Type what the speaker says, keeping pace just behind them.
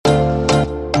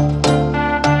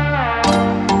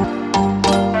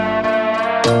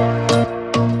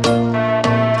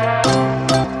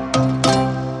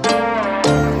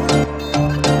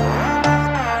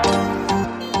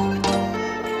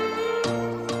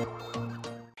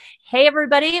Hey,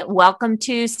 everybody. Welcome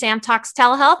to Sam Talks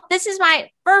Telehealth. This is my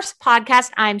first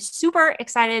podcast. I'm super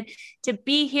excited to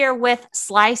be here with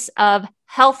Slice of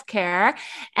Healthcare.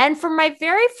 And for my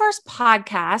very first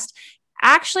podcast,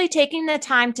 actually taking the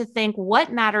time to think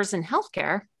what matters in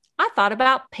healthcare, I thought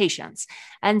about patients.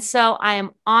 And so I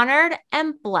am honored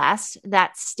and blessed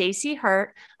that Stacy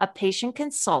Hurt, a patient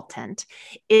consultant,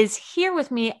 is here with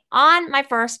me on my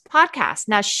first podcast.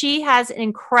 Now, she has an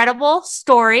incredible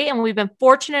story, and we've been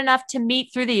fortunate enough to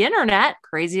meet through the internet,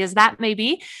 crazy as that may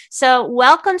be. So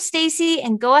welcome, Stacy,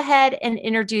 and go ahead and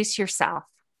introduce yourself.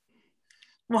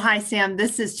 Well, hi, Sam.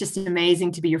 This is just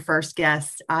amazing to be your first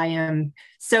guest. I am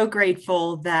so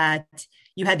grateful that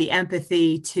you had the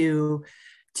empathy to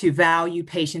value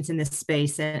patients in this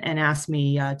space and ask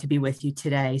me to be with you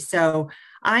today. So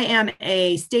I am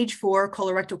a stage 4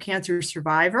 colorectal cancer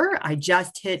survivor. I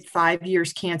just hit 5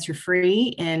 years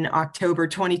cancer-free in October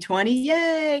 2020.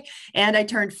 Yay! And I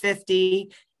turned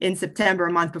 50 in September,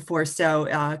 a month before. So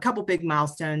a couple big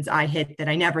milestones I hit that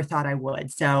I never thought I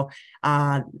would. So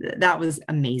that was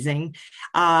amazing.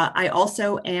 I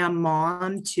also am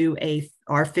mom to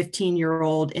our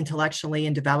 15-year-old intellectually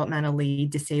and developmentally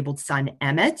disabled son,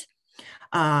 Emmett,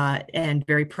 and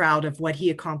very proud of what he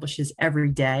accomplishes every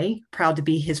day, proud to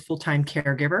be his full-time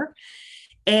caregiver.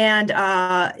 And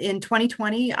in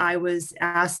 2020, I was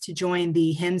asked to join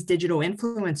the HIMSS Digital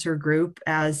Influencer Group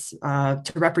as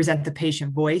to represent the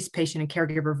patient voice, patient and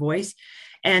caregiver voice.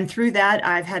 And through that,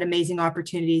 I've had amazing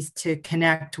opportunities to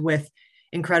connect with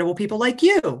incredible people like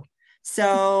you.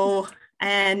 So,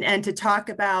 and to talk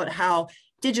about how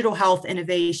digital health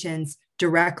innovations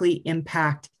directly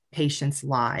impact patients'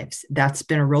 lives. That's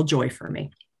been a real joy for me.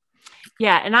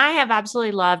 Yeah. And I have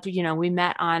absolutely loved, we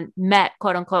met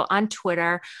quote unquote on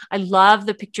Twitter. I love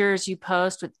the pictures you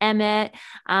post with Emmett.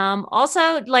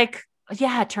 Also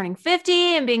turning 50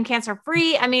 and being cancer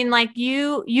free. I mean,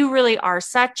 you really are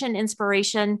such an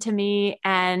inspiration to me.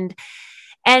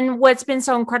 And what's been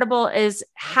so incredible is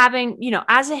having,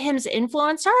 as a HIMSS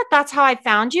influencer, that's how I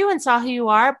found you and saw who you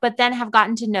are, but then have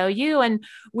gotten to know you. And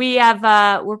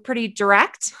we're pretty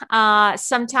direct.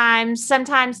 Sometimes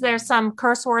there's some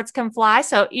curse words can fly.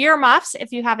 So earmuffs,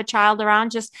 if you have a child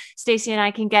around, just Stacy and I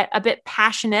can get a bit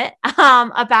passionate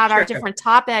about our different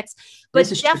topics. But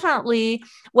definitely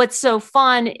what's so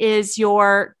fun is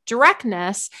your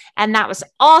directness. And that was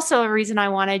also a reason I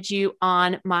wanted you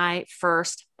on my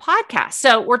first podcast.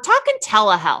 So we're talking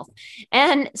telehealth.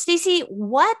 And Stacy,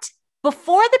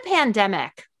 before the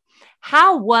pandemic,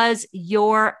 how was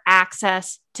your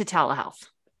access to telehealth?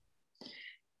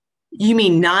 You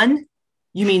mean none?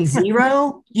 You mean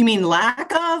zero? You mean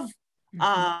lack of?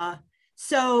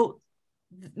 So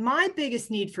my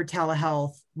biggest need for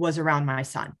telehealth was around my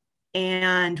son.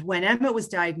 And when Emmett was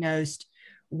diagnosed,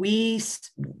 we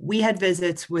had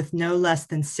visits with no less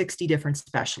than 60 different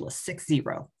specialists, 60.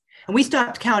 And we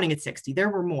stopped counting at 60. There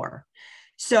were more.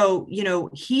 So,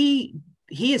 he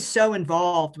is so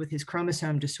involved with his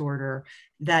chromosome disorder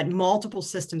that multiple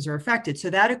systems are affected. So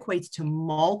that equates to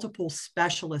multiple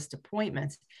specialist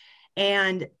appointments.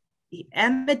 And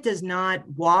Emmett does not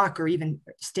walk or even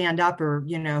stand up or,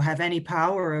 have any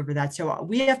power over that. So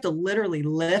we have to literally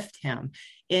lift him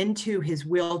into his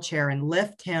wheelchair and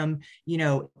lift him,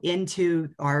 into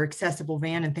our accessible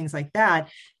van and things like that.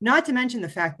 Not to mention the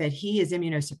fact that he is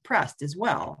immunosuppressed as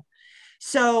well.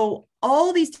 So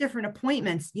all these different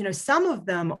appointments, some of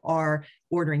them are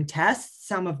ordering tests,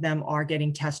 some of them are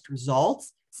getting test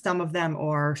results, some of them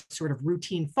are sort of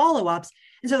routine follow-ups.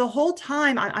 And so the whole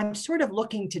time I'm sort of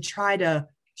looking to try to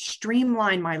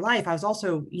streamline my life. I was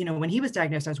also, when he was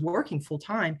diagnosed, I was working full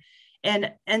time.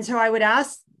 And so I would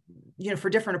ask,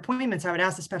 for different appointments, I would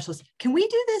ask the specialist, can we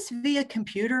do this via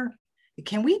computer?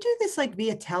 Can we do this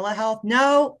via telehealth?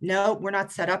 No, we're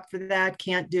not set up for that.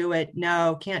 Can't do it.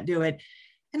 No, can't do it.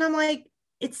 And I'm like,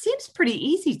 it seems pretty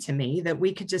easy to me that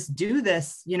we could just do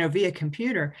this, via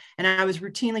computer. And I was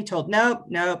routinely told, nope,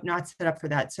 not set up for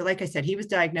that. So like I said, he was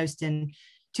diagnosed in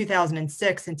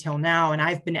 2006 until now. And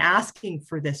I've been asking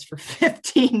for this for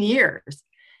 15 years.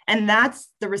 And that's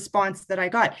the response that I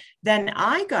got. Then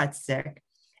I got sick.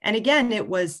 And again, it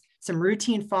was some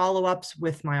routine follow-ups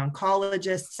with my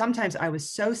oncologist. Sometimes I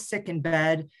was so sick in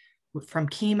bed from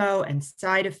chemo and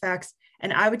side effects.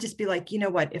 And I would just be like,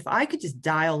 if I could just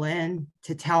dial in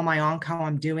to tell my onc how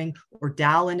I'm doing, or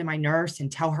dial into my nurse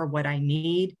and tell her what I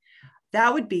need,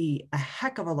 that would be a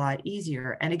heck of a lot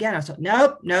easier. And again, I was like,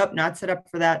 nope, not set up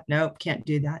for that. Nope, can't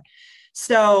do that.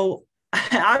 So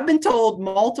I've been told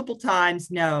multiple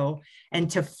times no. And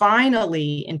to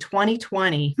finally in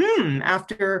 2020,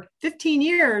 after 15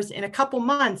 years, in a couple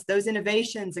months, those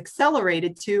innovations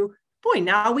accelerated to boy,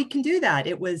 now we can do that.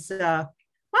 It was,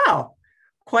 wow,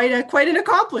 quite an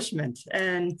accomplishment.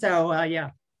 And so,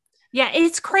 yeah. Yeah,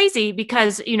 it's crazy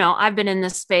because, I've been in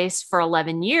this space for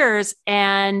 11 years,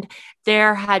 and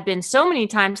there had been so many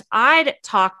times I'd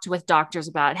talked with doctors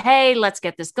about, hey, let's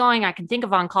get this going. I can think of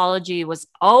oncology was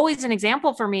always an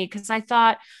example for me because I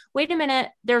thought, wait a minute,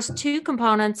 there's two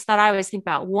components that I always think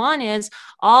about. One is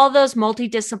all those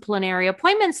multidisciplinary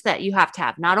appointments that you have to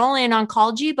have, not only in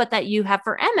oncology, but that you have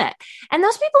for Emmett. And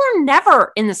those people are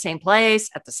never in the same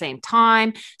place at the same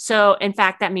time. So in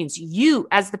fact, that means you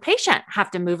as the patient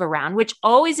have to move around, which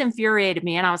always infuriated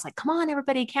me. And I was like, come on,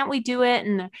 everybody, can't we do it?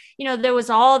 And, there was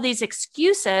all these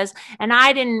excuses, and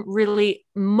I didn't really,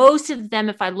 most of them,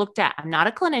 if I looked at, I'm not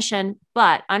a clinician,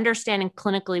 but understanding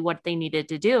clinically what they needed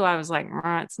to do, I was like,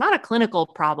 it's not a clinical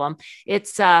problem.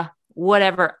 It's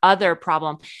whatever other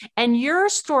problem. And your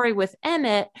story with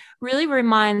Emmett really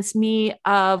reminds me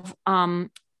of,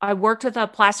 I worked with a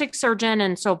plastic surgeon,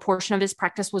 and so a portion of his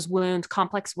practice was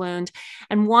complex wound.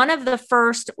 And one of the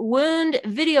first wound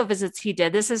video visits he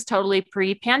did, this is totally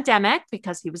pre-pandemic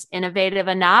because he was innovative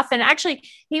enough. And actually,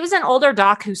 he was an older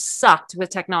doc who sucked with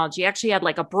technology. He actually had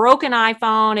like a broken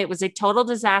iPhone. It was a total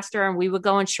disaster, and we would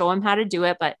go and show him how to do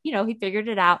it, but he figured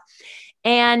it out.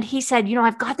 And he said,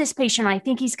 I've got this patient. I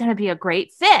think he's going to be a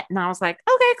great fit. And I was like,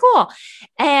 okay, cool.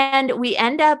 And we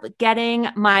end up getting,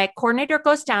 my coordinator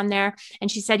goes down there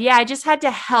and she said, yeah, I just had to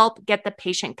help get the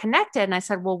patient connected. And I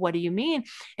said, well, what do you mean?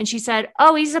 And she said,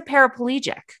 oh, he's a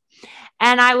paraplegic.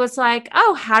 And I was like,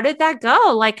 oh, how did that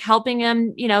go? Like helping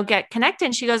him, get connected.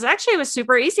 And she goes, actually, it was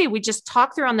super easy. We just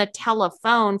talked through on the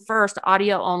telephone first,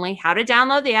 audio only, how to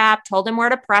download the app, told him where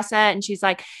to press it. And she's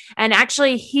like, and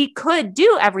actually he could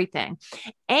do everything.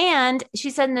 And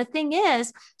she said, and the thing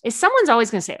is someone's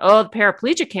always going to say, oh, the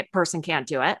paraplegic person can't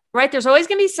do it, right? There's always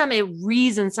going to be some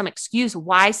reason, some excuse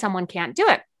why someone can't do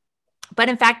it. But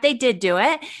in fact, they did do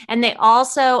it. And they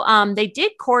also, they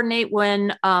did coordinate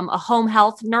when a home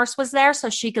health nurse was there so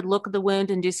she could look at the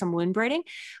wound and do some wound braiding.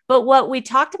 But what we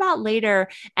talked about later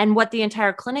and what the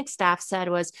entire clinic staff said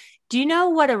was, do you know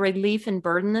what a relief and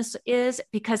burden this is?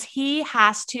 Because he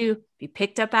has to be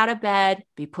picked up out of bed,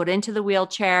 be put into the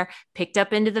wheelchair, picked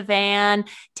up into the van,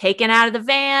 taken out of the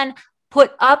van,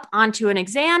 put up onto an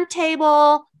exam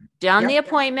table, done the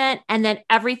appointment, and then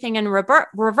everything in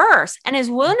reverse. And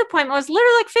his wound appointment was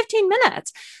literally like 15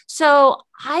 minutes. So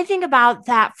I think about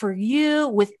that for you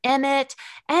with Emmett,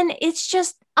 and it's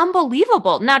just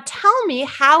unbelievable. Now tell me,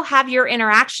 how have your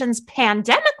interactions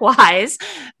pandemic-wise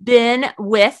been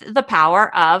with the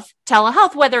power of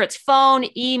telehealth, whether it's phone,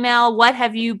 email, what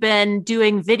have you been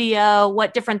doing, video,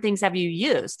 what different things have you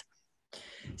used?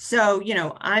 So,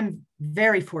 I'm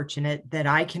very fortunate that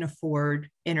I can afford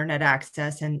internet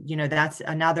access. And, that's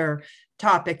another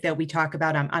topic that we talk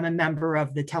about. I'm a member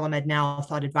of the Telemed Now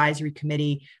Thought Advisory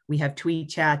Committee. We have tweet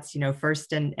chats,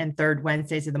 first and third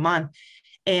Wednesdays of the month.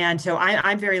 And so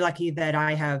I'm very lucky that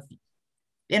I have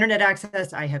internet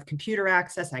access, I have computer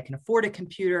access, I can afford a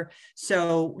computer.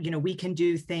 So, we can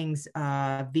do things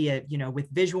via, with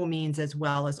visual means as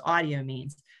well as audio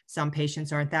means. Some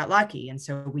patients aren't that lucky. And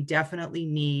so we definitely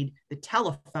need the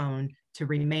telephone to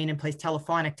remain in place,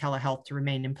 telephonic telehealth to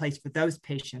remain in place for those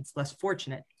patients less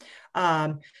fortunate.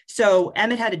 So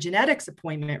Emmett had a genetics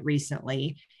appointment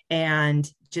recently,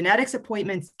 and genetics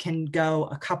appointments can go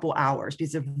a couple hours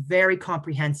because of very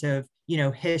comprehensive,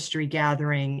 history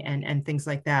gathering and things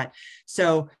like that.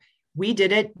 So we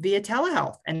did it via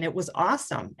telehealth, and it was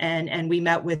awesome. And we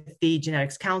met with the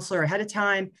genetics counselor ahead of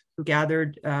time who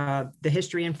gathered the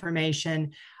history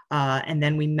information. And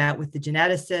then we met with the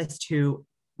geneticist who,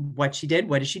 what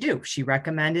did she do? She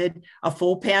recommended a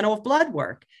full panel of blood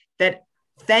work that,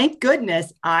 thank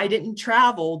goodness, I didn't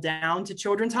travel down to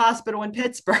Children's Hospital in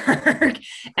Pittsburgh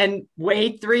and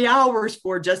wait 3 hours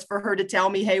just for her to tell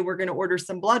me, hey, we're going to order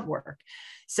some blood work.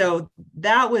 So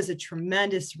that was a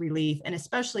tremendous relief. And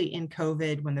especially in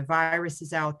COVID, when the virus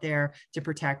is out there, to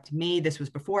protect me. This was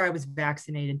before I was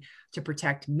vaccinated, to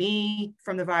protect me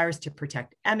from the virus, to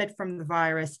protect Emmett from the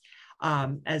virus,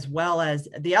 as well as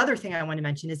the other thing I want to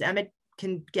mention is Emmett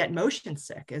can get motion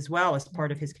sick as well as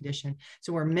part of his condition.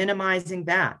 So we're minimizing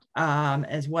that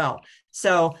as well.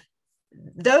 So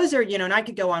those are, and I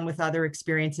could go on with other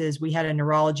experiences. We had a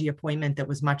neurology appointment that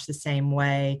was much the same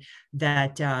way,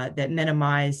 that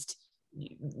minimized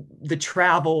the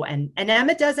travel, and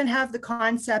Emmett doesn't have the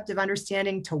concept of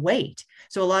understanding to wait.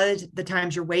 So a lot of the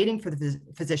times you're waiting for the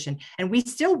physician, and we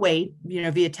still wait,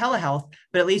 via telehealth,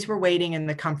 but at least we're waiting in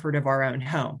the comfort of our own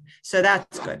home. So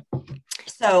that's good.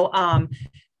 So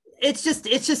it's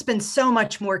just been so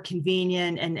much more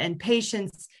convenient, and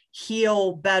patients,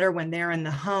 heal better when they're in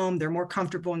the home. They're more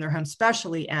comfortable in their home,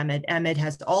 especially Emmett. Emmett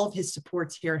has all of his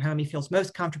supports here at home. He feels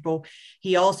most comfortable.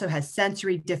 He also has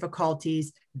sensory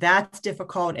difficulties. That's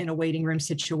difficult in a waiting room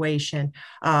situation.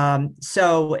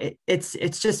 So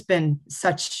it's just been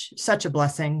such a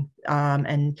blessing.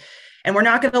 And we're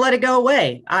not going to let it go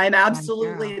away.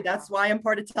 That's why I'm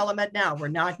part of Telemed now. We're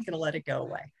not going to let it go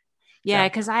away. Yeah,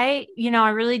 because I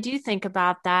really do think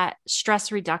about that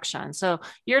stress reduction. So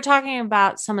you're talking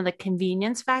about some of the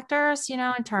convenience factors,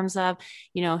 in terms of,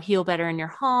 heal better in your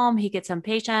home, he gets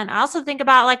impatient. I also think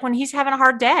about like when he's having a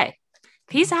hard day.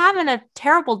 If he's having a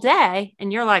terrible day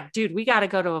and you're like, dude, we got to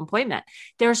go to an appointment.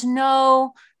 There's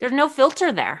no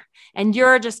filter there. And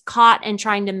you're just caught in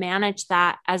trying to manage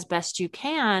that as best you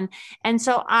can. And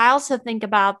so I also think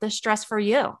about the stress for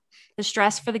you, the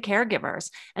stress for the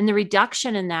caregivers, and the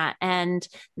reduction in that. And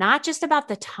not just about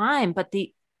the time, but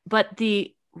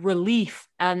the relief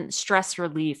and stress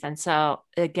relief. And so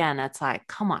again, it's like,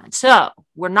 come on. So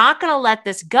we're not going to let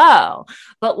this go.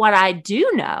 But what I do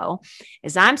know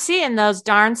is I'm seeing those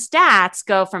darn stats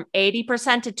go from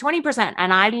 80% to 20%.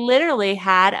 And I literally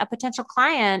had a potential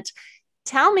client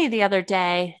tell me the other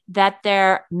day that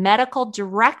their medical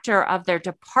director of their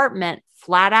department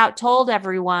flat out told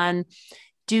everyone,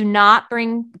 do not do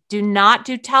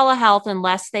telehealth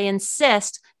unless they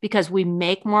insist, because we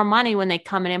make more money when they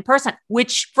come in person,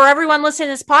 which for everyone listening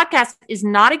to this podcast is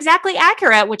not exactly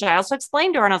accurate, which I also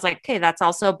explained to her. And I was like, okay, that's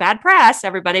also bad press.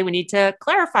 Everybody, we need to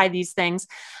clarify these things.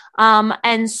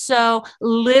 And so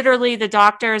literally the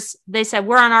doctors, they said,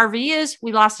 we're on RVUs.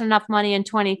 We lost enough money in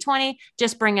 2020.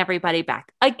 Just bring everybody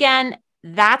back. Again,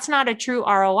 that's not a true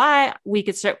ROI.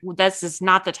 This is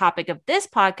not the topic of this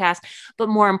podcast, but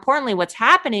more importantly, what's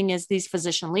happening is these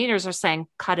physician leaders are saying,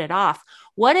 cut it off.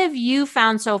 What have you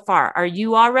found so far? Are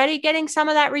you already getting some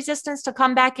of that resistance to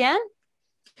come back in?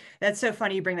 That's so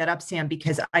funny you bring that up, Sam,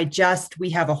 because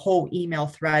we have a whole email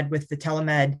thread with the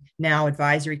Telemed Now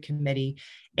Advisory Committee,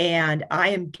 and I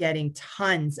am getting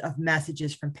tons of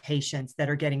messages from patients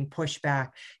that are getting pushback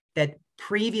that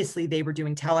previously they were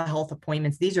doing telehealth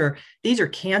appointments. These are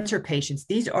cancer patients.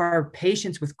 These are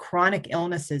patients with chronic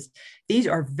illnesses. These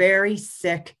are very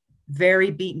sick,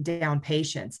 very beaten down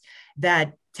patients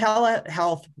that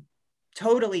telehealth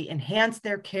totally enhanced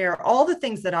their care. All the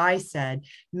things that I said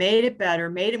made it better,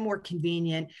 made it more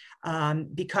convenient,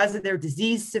 because of their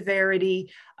disease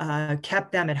severity,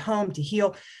 kept them at home to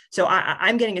heal. So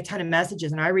I'm getting a ton of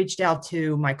messages, and I reached out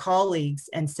to my colleagues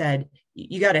and said,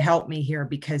 you got to help me here,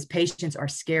 because patients are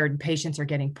scared and patients are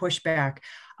getting pushback.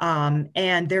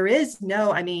 And there is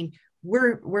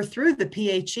we're through the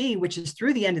PHE, which is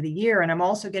through the end of the year. And I'm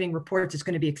also getting reports it's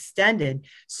going to be extended.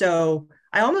 So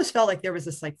I almost felt like there was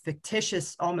this like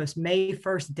fictitious, almost May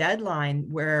 1st deadline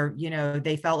where,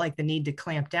 they felt like the need to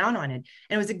clamp down on it. And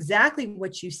it was exactly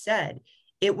what you said.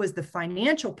 It was the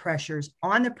financial pressures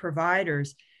on the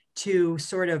providers to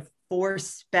sort of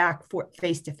force back for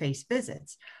face-to-face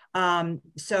visits.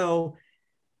 So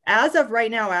as of right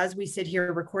now, as we sit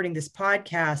here recording this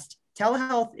podcast,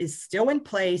 telehealth is still in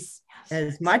place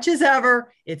as much as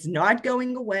ever. It's not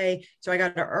going away. So I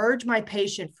got to urge my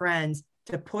patient friends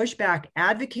to push back,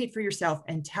 advocate for yourself,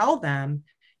 and tell them,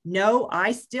 no,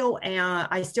 I still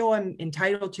am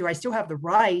entitled to, I still have the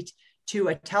right to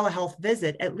a telehealth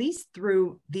visit, at least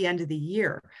through the end of the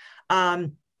year.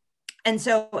 And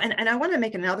I want to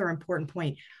make another important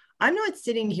point. I'm not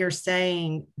sitting here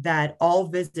saying that all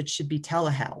visits should be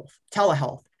telehealth.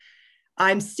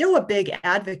 I'm still a big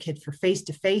advocate for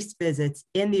face-to-face visits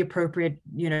in the appropriate,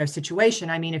 situation.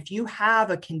 I mean, if you have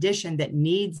a condition that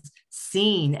needs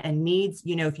seen and needs,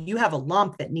 if you have a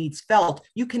lump that needs felt,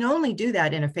 you can only do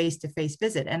that in a face-to-face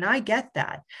visit. And I get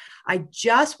that. I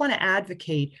just want to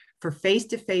advocate for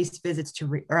face-to-face visits for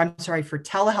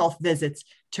telehealth visits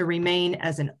to remain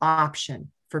as an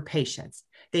option for patients.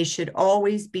 They should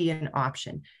always be an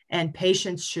option, and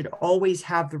patients should always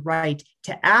have the right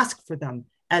to ask for them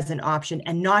as an option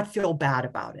and not feel bad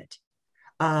about it.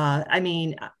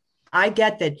 I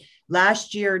get that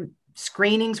last year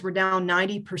screenings were down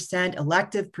 90%,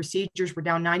 elective procedures were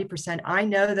down 90%. I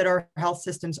know that our health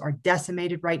systems are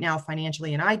decimated right now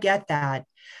financially, and I get that.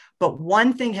 But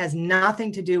one thing has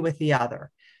nothing to do with the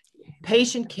other.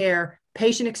 Patient care,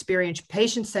 patient experience,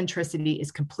 patient centricity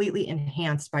is completely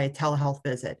enhanced by a telehealth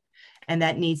visit. And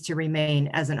that needs to remain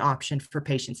as an option for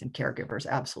patients and caregivers.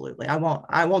 Absolutely. I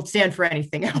won't stand for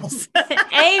anything else.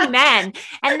 Amen.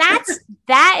 And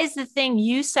that is the thing.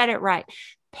 You said it right.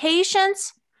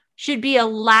 Patients should be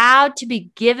allowed to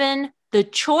be given the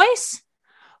choice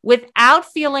without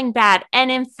feeling bad. And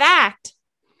in fact,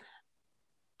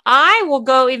 I will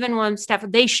go even one step.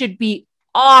 They should be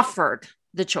offered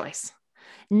the choice.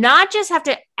 Not just have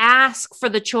to ask for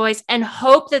the choice and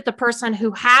hope that the person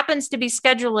who happens to be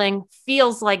scheduling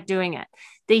feels like doing it.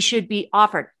 They should be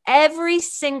offered every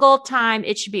single time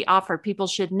it should be offered. People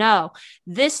should know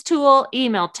this tool,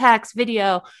 email, text,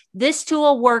 video, this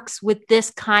tool works with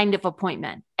this kind of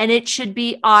appointment, and it should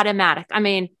be automatic. I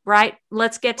mean, right?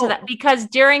 Let's get to that, because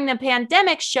during the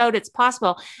pandemic showed it's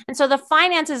possible. And so the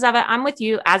finances of it, I'm with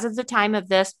you as of the time of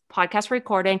this podcast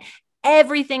recording.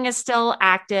 Everything is still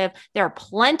active. There are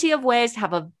plenty of ways to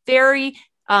have a very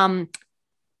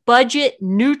budget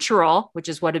neutral, which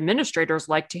is what administrators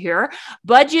like to hear,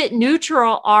 budget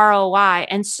neutral ROI.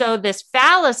 And so this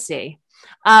fallacy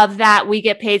of that we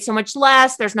get paid so much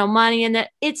less, there's no money in it,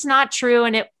 it's not true.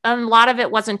 And a lot of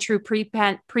it wasn't true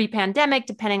pre-pandemic,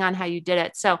 depending on how you did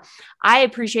it. So I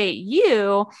appreciate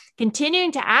you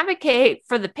continuing to advocate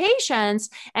for the patients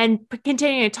and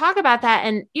continuing to talk about that.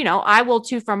 And, I will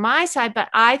too from my side, but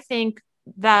I think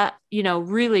that,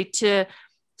 really to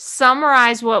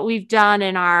summarize what we've done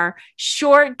in our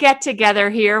short get together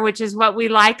here, which is what we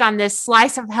like on this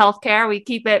slice of healthcare. We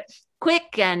keep it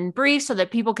quick and brief so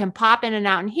that people can pop in and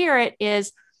out and hear it,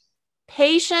 is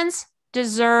patients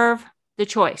deserve the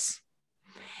choice.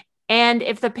 And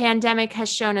if the pandemic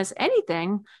has shown us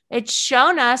anything, it's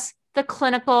shown us the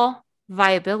clinical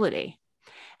viability.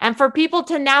 And for people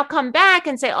to now come back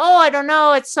and say, oh, I don't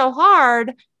know, it's so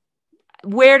hard.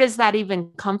 Where does that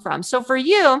even come from? So for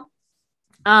you,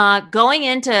 going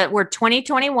into, we're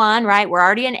 2021, right? We're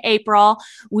already in April.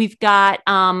 We've got,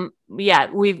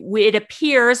 it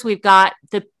appears we've got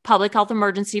the public health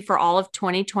emergency for all of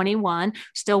 2021,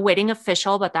 still waiting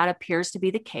official, but that appears to be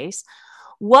the case.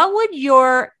 What would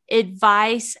your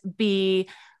advice be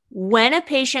when a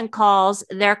patient calls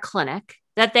their clinic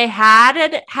that they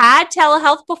had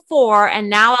telehealth before, and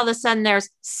now all of a sudden there's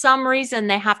some reason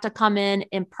they have to come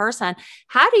in person?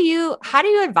 How do you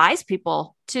advise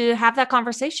people to have that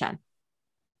conversation?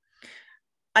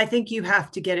 I think you have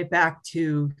to get it back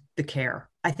to the care.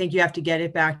 I think you have to get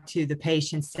it back to the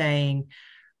patient saying,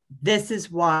 this is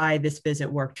why this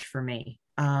visit worked for me.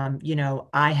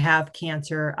 I have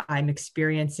cancer. I'm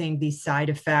experiencing these side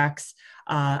effects.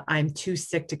 I'm too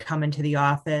sick to come into the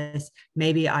office.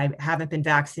 Maybe I haven't been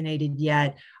vaccinated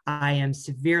yet. I am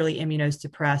severely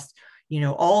immunosuppressed.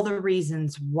 All the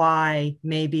reasons why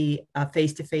maybe a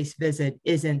face-to-face visit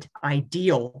isn't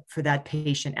ideal for that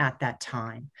patient at that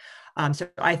time. So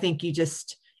I think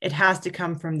it has to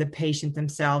come from the patient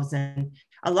themselves. And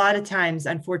a lot of times,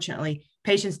 unfortunately,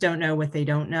 patients don't know what they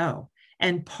don't know.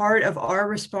 And part of our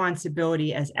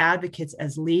responsibility as advocates,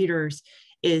 as leaders,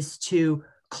 is to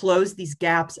close these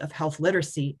gaps of health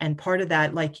literacy. And part of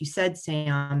that, like you said,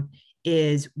 Sam,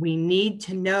 is we need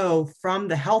to know from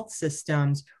the health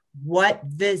systems what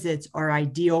visits are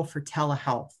ideal for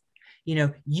telehealth.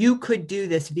 You could do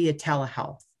this via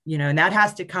telehealth, and that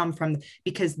has to come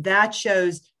because that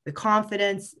shows the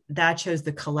confidence, that shows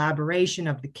the collaboration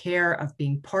of the care, of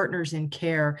being partners in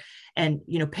care. And,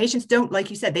 patients don't,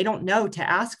 like you said, they don't know to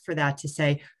ask for that, to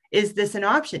say, is this an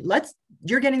option?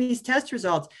 You're getting these test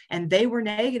results and they were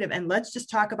negative, and let's just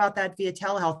talk about that via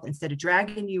telehealth instead of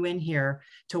dragging you in here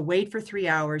to wait for 3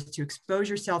 hours to expose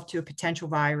yourself to a potential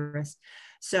virus.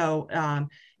 So,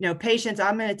 patients,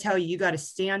 I'm going to tell you, you got to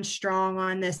stand strong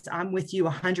on this. I'm with you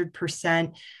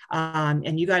 100%.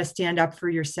 And you got to stand up for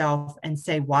yourself and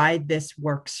say why this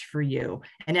works for you,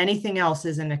 and anything else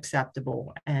isn't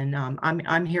acceptable. And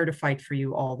I'm here to fight for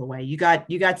you all the way. You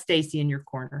got Stacy in your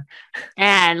corner.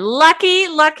 And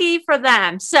lucky for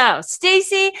them. So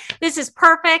Stacy, this is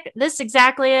perfect. This is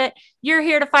exactly it. You're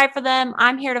here to fight for them.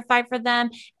 I'm here to fight for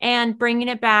them, and bringing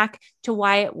it back to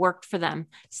why it worked for them.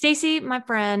 Stacy, my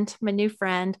friend, my new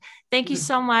friend, thank you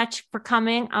so much for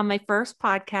coming on my first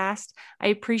podcast. I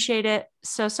appreciate it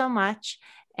so much.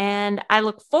 And I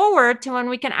look forward to when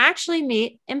we can actually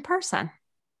meet in person.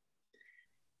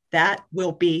 That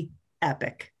will be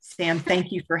epic. Sam,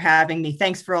 thank you for having me.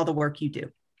 Thanks for all the work you do.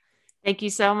 Thank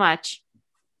you so much.